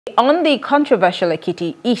On the controversial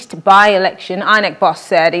Ekiti East by-election, INEC boss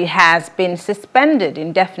said it has been suspended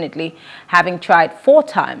indefinitely, having tried 4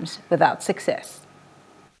 times without success.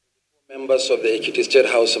 Members of the Ekiti State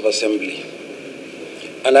House of Assembly,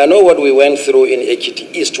 and I know what we went through in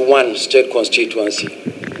Ekiti East 1 state constituency.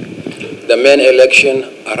 The main election,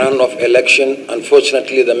 a runoff election,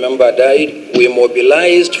 unfortunately the member died. We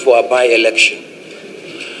mobilized for a by-election.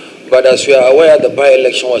 But as we are aware, the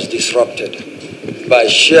by-election was disrupted by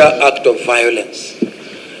sheer act of violence.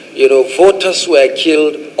 Voters were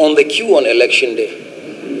killed on the queue on election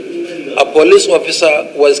day. A police officer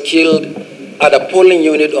was killed at a polling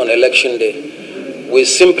unit on election day. We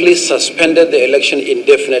simply suspended the election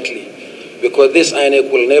indefinitely because this INEC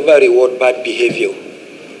will never reward bad behavior.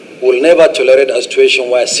 Will never tolerate a situation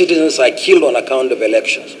where citizens are killed on account of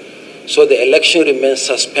elections. So the election remains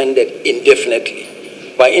suspended indefinitely.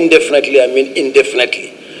 By indefinitely, I mean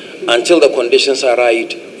indefinitely, until the conditions are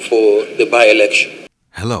right for the by-election.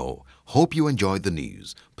 Hello, hope you enjoyed the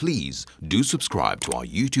news. Please do subscribe to our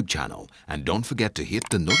YouTube channel and don't forget to hit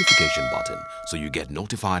the notification button so you get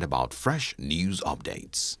notified about fresh news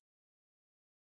updates.